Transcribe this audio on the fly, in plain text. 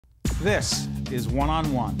This is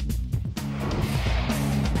One-on-One.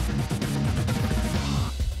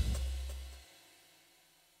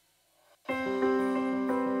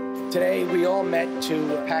 Today we all met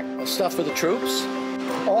to pack stuff for the troops.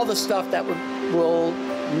 All the stuff that will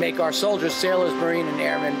make our soldiers, sailors, Marine, and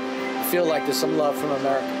airmen feel like there's some love from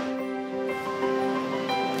America.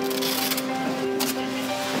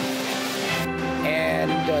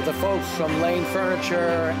 And the folks from Lane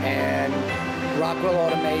Furniture and Rockwell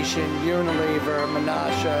Automation, Unilever,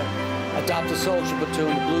 Menasha, Adopt a Soldier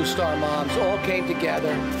Platoon, the Blue Star Moms, all came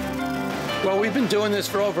together. Well, we've been doing this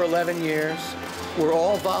for over 11 years. We're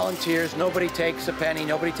all volunteers. Nobody takes a penny.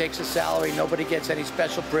 Nobody takes a salary. Nobody gets any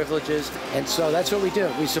special privileges. And so that's what we do.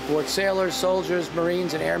 We support sailors, soldiers,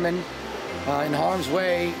 Marines, and airmen in harm's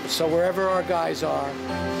way. So wherever our guys are,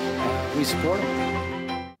 we support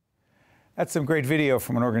them. That's some great video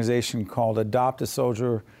from an organization called Adopt a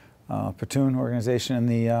Soldier Platoon organization, and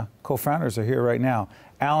the co-founders are here right now,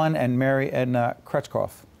 Alan and Mary-Edna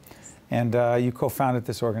Krutchkoff. And you co-founded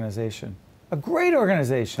this organization. A great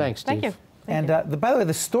organization. Thanks, Steve. Thank you. And by the way,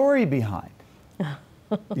 the story behind,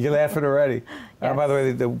 you laugh at it already. Yes. By the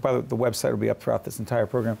way, the website will be up throughout this entire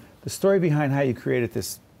program. The story behind how you created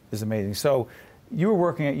this is amazing. So you were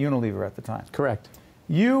working at Unilever at the time. Correct.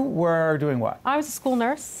 You were doing what? I was a school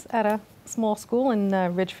nurse at a small school in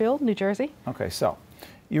Ridgefield, New Jersey. Okay, so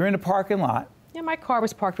you're in the parking lot. Yeah, my car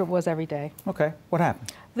was parked where it was every day. Okay, what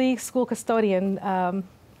happened? The school custodian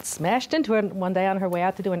smashed into it one day on her way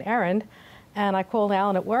out to do an errand. And I called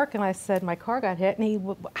Alan at work and I said, my car got hit.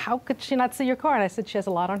 And how could she not see your car? And I said, she has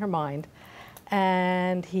a lot on her mind.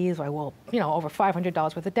 And he's like, well, you know, over $500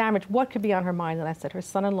 worth of damage. What could be on her mind? And I said, her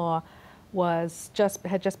son-in-law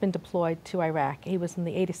had just been deployed to Iraq. He was in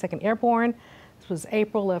the 82nd Airborne. This was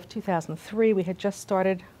April of 2003. We had just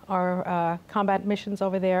started our combat missions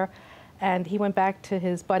over there. And he went back to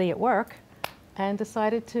his buddy at work and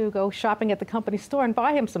decided to go shopping at the company store and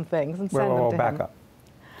buy him some things and send them to him. Back up.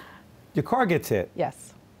 Your car gets hit.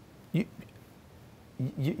 Yes.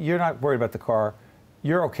 You're not worried about the car.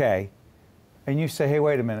 You're okay. And you say, hey,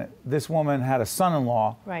 wait a minute. This woman had a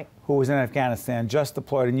son-in-law who was in Afghanistan, just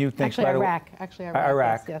deployed, and you think... Actually,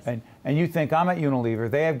 Iraq. Yes. And you think, I'm at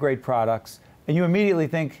Unilever. They have great products. And you immediately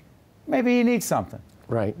think, maybe he needs something.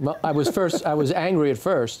 Right. Well, I was angry at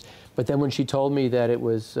first, but then when she told me that it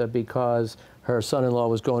was because her son-in-law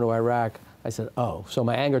was going to Iraq, I said, oh. So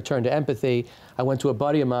my anger turned to empathy. I went to a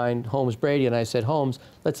buddy of mine, Holmes Brady, and I said, Holmes,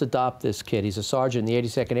 let's adopt this kid. He's a sergeant in the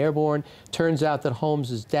 82nd Airborne. Turns out that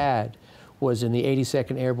Holmes' dad was in the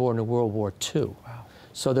 82nd Airborne in World War II. Wow.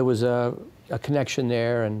 So there was a connection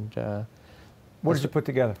there. And what did you put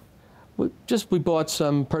together? We bought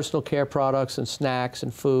some personal care products and snacks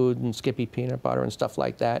and food and Skippy peanut butter and stuff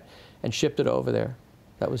like that and shipped it over there.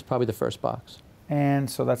 That was probably the first box. And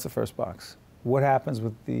so that's the first box. What happens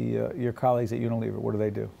with your colleagues at Unilever? What do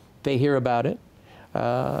they do? They hear about it.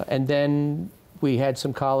 And then we had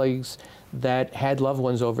some colleagues that had loved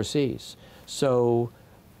ones overseas. So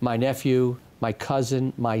my nephew, my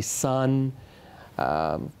cousin, my son,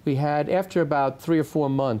 we had, after about 3 or 4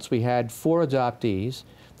 months, we had 4 adoptees,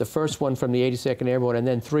 the first one from the 82nd Airborne, and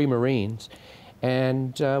then 3 Marines.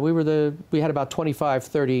 And we had about 25,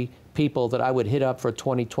 30 people that I would hit up for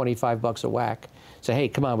 20, 25 bucks a whack. Say, hey,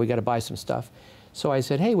 come on, we got to buy some stuff. So I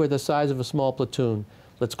said, hey, we're the size of a small platoon.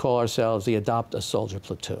 Let's call ourselves the Adopt a Soldier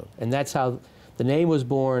Platoon. And that's how the name was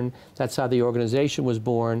born. That's how the organization was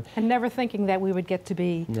born. And never thinking that we would get to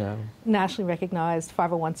be nationally recognized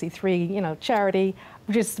 501c3, you know, charity.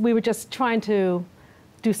 We were just trying to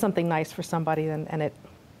do something nice for somebody, and it.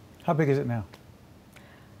 How big is it now?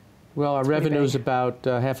 Well, our revenue is about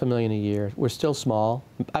 $500,000 a year. We're still small.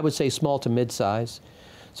 I would say small to mid-size.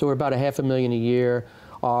 So we're about $500,000 a year.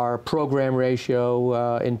 Our program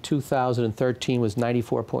ratio in 2013 was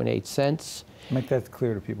 94.8 cents. Make that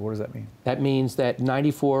clear to people. What does that mean? That means that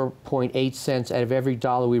 94.8 cents out of every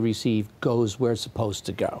dollar we receive goes where it's supposed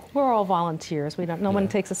to go. We're all volunteers. No one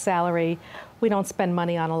takes a salary. We don't spend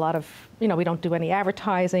money on a lot of, we don't do any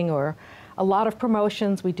advertising or a lot of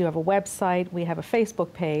promotions. We do have a website. We have a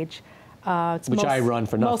Facebook page. Which I run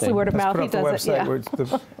for nothing. Mostly word of mouth. He does it.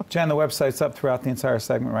 Yeah. Jan, the website's up throughout the entire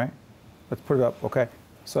segment, right? Let's put it up. Okay.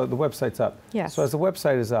 So the website's up. Yes. So as the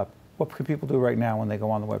website is up, what can people do right now when they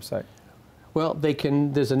go on the website? Well,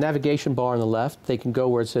 there's a navigation bar on the left. They can go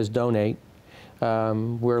where it says donate.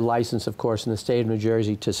 We're licensed, of course, in the state of New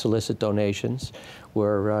Jersey to solicit donations.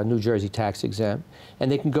 We're New Jersey tax exempt.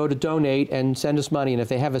 And they can go to donate and send us money. And if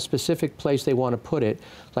they have a specific place they want to put it,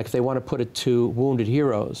 like if they want to put it to Wounded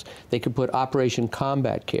Heroes, they can put Operation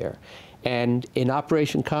Combat Care. And in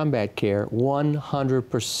Operation Combat Care,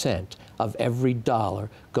 100% of every dollar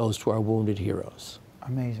goes to our wounded heroes.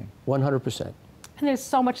 Amazing. 100%. And there's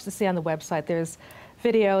so much to see on the website. There's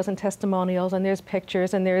videos and testimonials, and there's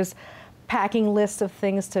pictures, and there's packing lists of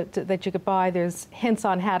things that you could buy. There's hints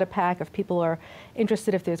on how to pack if people are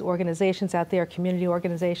interested, if there's organizations out there, community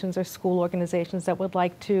organizations or school organizations that would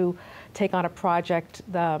like to take on a project.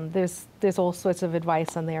 There's all sorts of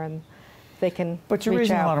advice on there, and they can But you're reach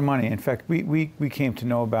raising out. a lot of money. In fact, we came to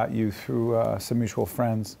know about you through some mutual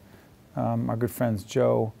friends. Our good friends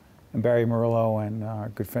Joe and Barry Murillo and our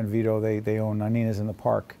good friend Vito, they own Nina's in the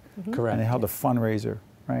Park. Mm-hmm. Correct. And they held a fundraiser,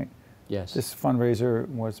 right? Yes. This fundraiser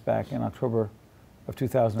was back in October of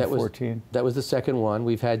 2014. That was the second one.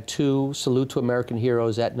 We've had 2 Salute to American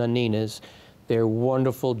Heroes at Nina's. They're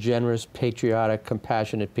wonderful, generous, patriotic,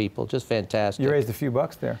 compassionate people. Just fantastic. You raised a few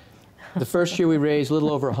bucks there. The first year we raised a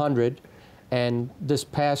little over 100, and this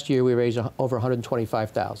past year we raised over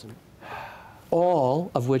 125,000.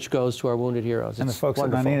 All of which goes to our wounded heroes. And the It's folks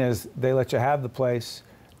wonderful. at Nina's, they let you have the place,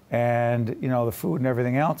 and you know the food and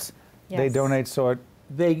everything else. They Yes. donate so it.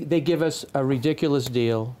 They give us a ridiculous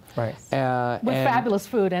deal. Right. With and fabulous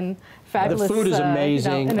food and fabulous. food is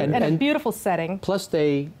amazing, and a and beautiful setting. Plus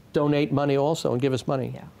they donate money also and give us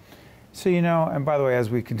money. Yeah. So you know, and by the way, as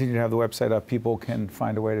we continue to have the website up, people can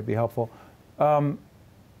find a way to be helpful.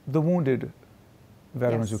 The wounded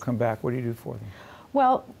veterans Yes. who come back, what do you do for them?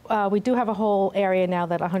 Well, we do have a whole area now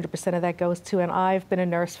that 100% of that goes to, and I've been a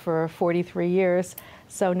nurse for 43 years.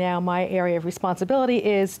 So now my area of responsibility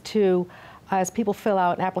is to, as people fill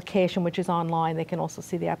out an application, which is online, they can also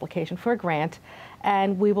see the application for a grant,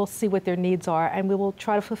 and we will see what their needs are, and we will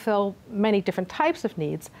try to fulfill many different types of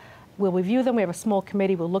needs. We'll review them. We have a small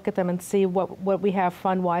committee. We'll look at them and see what we have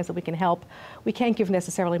fund-wise that we can help. We can't give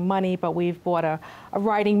necessarily money, but we've bought a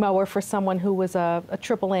riding mower for someone who was a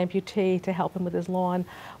triple amputee to help him with his lawn.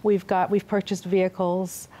 We've purchased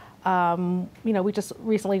vehicles. You know, we just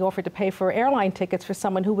recently offered to pay for airline tickets for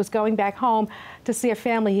someone who was going back home to see a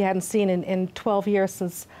family he hadn't seen in 12 years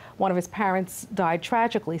since one of his parents died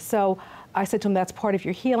tragically. So I said to him, that's part of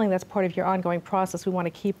your healing. That's part of your ongoing process. We want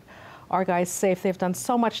to keep our guys safe. They've done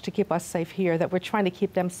so much to keep us safe here that we're trying to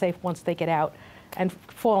keep them safe once they get out and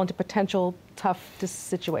fall into potential tough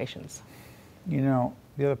situations. You know,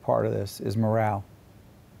 the other part of this is morale.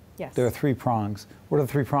 Yes. There are 3 prongs. What are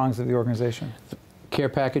the 3 prongs of the organization? Care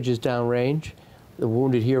packages downrange, the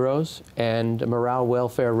wounded heroes, and morale,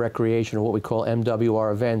 welfare, recreation, or what we call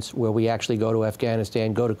MWR events, where we actually go to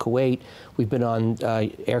Afghanistan, go to Kuwait. We've been on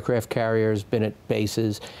aircraft carriers, been at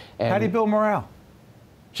bases. And How do you build morale?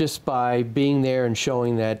 just by being there and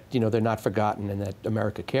showing that, you know, they're not forgotten and that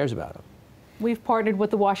America cares about them. We've partnered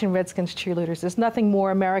with the Washington Redskins cheerleaders. There's nothing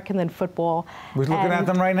more American than football. We're looking at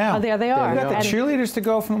them right now. Oh, there they are. You got the And- cheerleaders to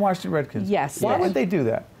go from the Washington Redskins. Yes, Why yes. would they do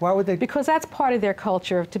that? Why would they? Because that's part of their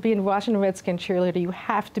culture. To be a Washington Redskins cheerleader, you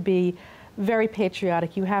have to be very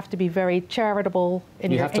patriotic. You have to be very charitable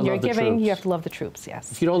in You your have to in your love the giving. troops. You have to love the troops.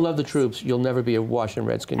 Yes. If you don't love the troops, you'll never be a Washington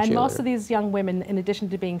Redskins And cheerleader. most of these young women, in addition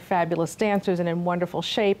to being fabulous dancers and in wonderful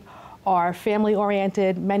shape, are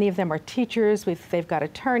family-oriented. Many of them are teachers. They've got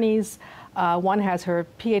attorneys. One has her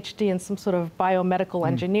PhD in some sort of biomedical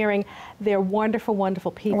engineering. They're wonderful,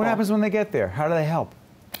 wonderful people. And what happens when they get there? How do they help?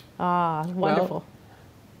 Wonderful.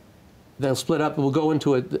 They'll split up. We'll go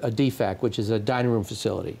into a DFAC, which is a dining room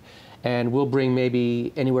facility. And we'll bring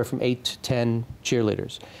maybe anywhere from 8 to 10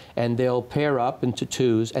 cheerleaders. And they'll pair up into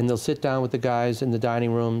 2s, and they'll sit down with the guys in the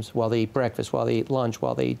dining rooms while they eat breakfast, while they eat lunch,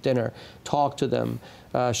 while they eat dinner, talk to them,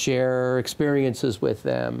 share experiences with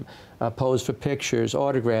them, pose for pictures,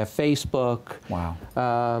 autograph, Facebook. Wow.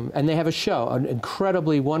 And they have a show, an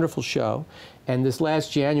incredibly wonderful show. And this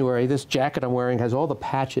last January, this jacket I'm wearing has all the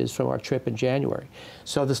patches from our trip in January.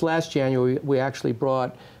 So this last January, we actually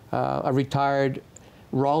brought a retired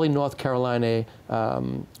Raleigh, North Carolina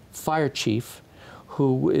fire chief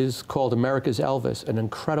who is called America's Elvis, an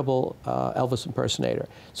incredible Elvis impersonator.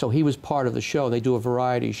 So he was part of the show. They do a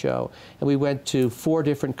variety show. And we went to 4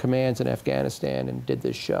 different commands in Afghanistan and did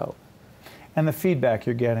this show. And the feedback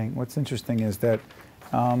you're getting, what's interesting is that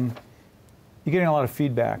you're getting a lot of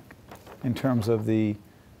feedback in terms of the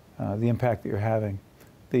impact that you're having.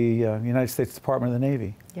 The United States Department of the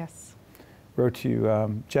Navy Yes. wrote to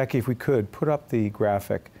you, Jackie, if we could, put up the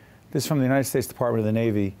graphic. This is from the United States Department of the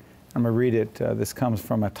Navy. I'm going to read it. This comes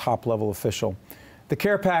from a top-level official. The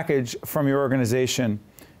care package from your organization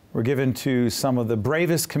were given to some of the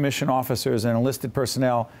bravest commissioned officers and enlisted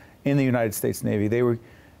personnel in the United States Navy. They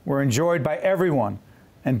were enjoyed by everyone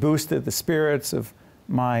and boosted the spirits of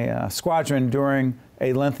my squadron during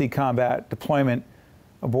a lengthy combat deployment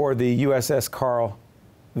aboard the USS Carl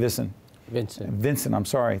Vinson. Vincent. Vincent, I'm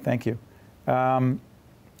sorry, thank you.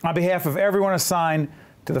 On behalf of everyone assigned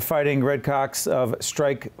to the Fighting Redcocks of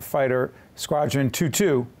Strike Fighter Squadron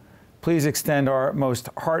 22, please extend our most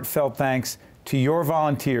heartfelt thanks to your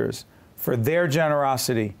volunteers for their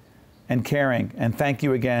generosity and caring, and thank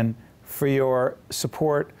you again for your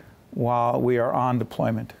support while we are on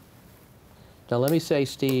deployment. Now let me say,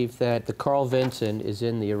 Steve, that the Carl Vinson is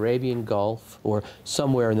in the Arabian Gulf or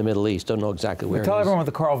somewhere in the Middle East. Don't know exactly where it is. Tell everyone what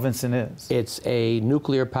the Carl Vinson is. It's a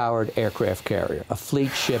nuclear-powered aircraft carrier, a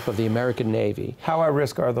fleet ship of the American Navy. How at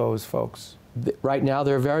risk are those folks? Right now,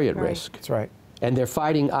 they're very at risk. That's right. And they're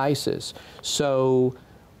fighting ISIS. So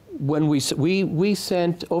when we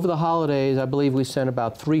sent, over the holidays, I believe we sent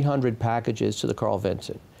about 300 packages to the Carl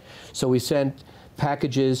Vinson. So we sent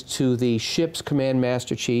packages to the ship's command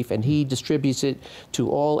master chief, and he distributes it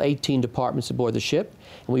to all 18 departments aboard the ship.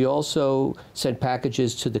 And we also sent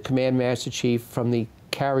packages to the command master chief from the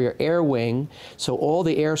carrier air wing. So all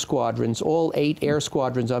the air squadrons, all 8 air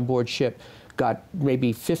squadrons on board ship, got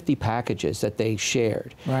maybe 50 packages that they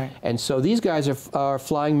shared. Right. And so these guys are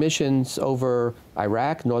flying missions over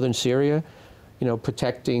Iraq, northern Syria, you know,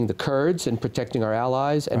 protecting the Kurds and protecting our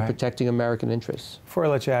allies and protecting American interests. Before I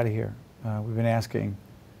let you out of here, we've been asking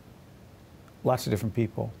lots of different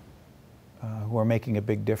people who are making a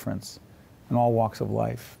big difference in all walks of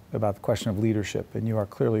life about the question of leadership, and you are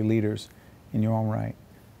clearly leaders in your own right.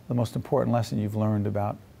 The most important lesson you've learned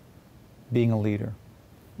about being a leader,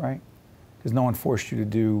 right? Because no one forced you to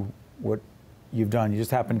do what you've done. You just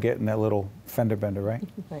happened to get in that little fender bender, right?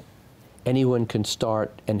 Right. Anyone can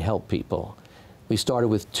start and help people. We started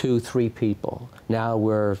with 2, 3 people. Now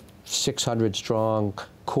we're 600 strong,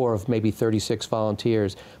 core of maybe 36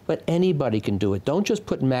 volunteers. But anybody can do it. Don't just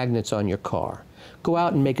put magnets on your car. Go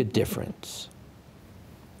out and make a difference.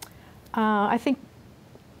 I think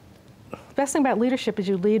the best thing about leadership is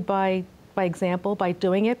you lead by example, by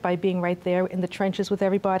doing it, by being right there in the trenches with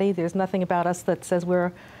everybody. There's nothing about us that says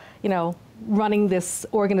we're, you know, running this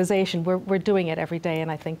organization. We're doing it every day,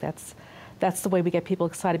 and I think that's the way we get people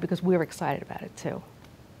excited, because we're excited about it too.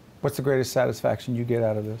 What's the greatest satisfaction you get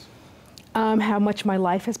out of this? How much my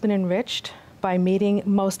life has been enriched by meeting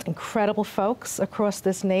most incredible folks across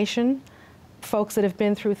this nation, folks that have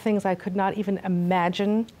been through things I could not even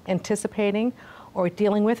imagine anticipating or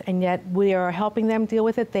dealing with, and yet we are helping them deal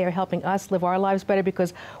with it. They are helping us live our lives better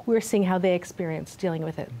because we're seeing how they experience dealing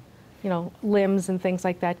with it. You know, limbs and things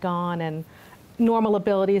like that gone, and normal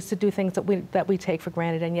abilities to do things that we take for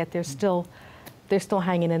granted, and yet they're still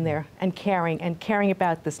hanging in there and caring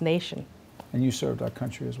about this nation. And you served our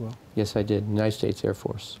country as well. Yes, I did. United States Air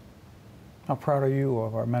Force. How proud are you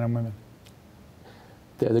of our men and women?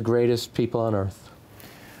 They're the greatest people on earth.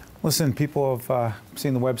 Listen, people have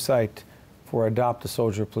seen the website for Adopt a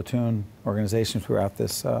Soldier Platoon organization throughout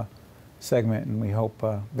this segment, and we hope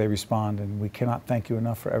they respond, and we cannot thank you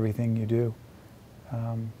enough for everything you do.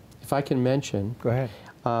 If I can mention, Go ahead.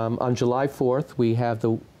 On July 4th, we have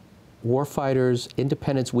the Warfighters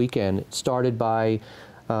Independence Weekend, started by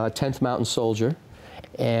 10th Mountain Soldier.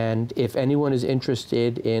 And if anyone is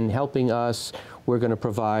interested in helping us, we're going to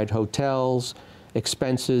provide hotels,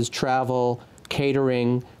 expenses, travel,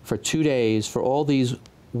 catering for 2 days for all these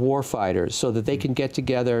warfighters so that they can get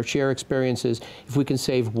together, share experiences. If we can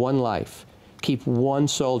save one life, keep one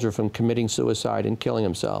soldier from committing suicide and killing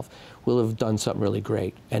himself, we'll have done something really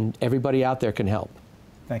great. And everybody out there can help.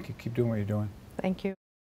 Thank you. Keep doing what you're doing. Thank you.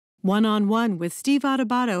 One-on-One with Steve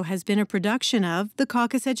Adubato has been a production of the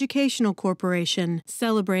Caucus Educational Corporation,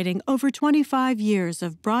 celebrating over 25 years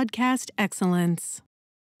of broadcast excellence.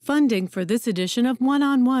 Funding for this edition of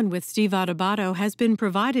One-on-One with Steve Adubato has been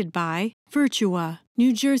provided by Virtua,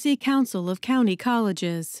 New Jersey Council of County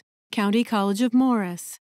Colleges, County College of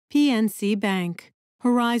Morris, PNC Bank,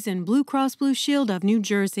 Horizon Blue Cross Blue Shield of New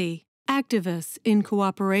Jersey, Activists in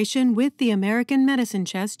cooperation with the American Medicine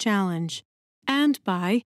Chest Challenge, and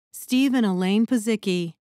by Steve and Elaine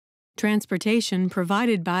Pazicki. Transportation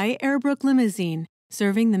provided by Airbrook Limousine,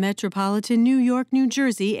 serving the metropolitan New York, New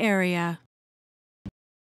Jersey area.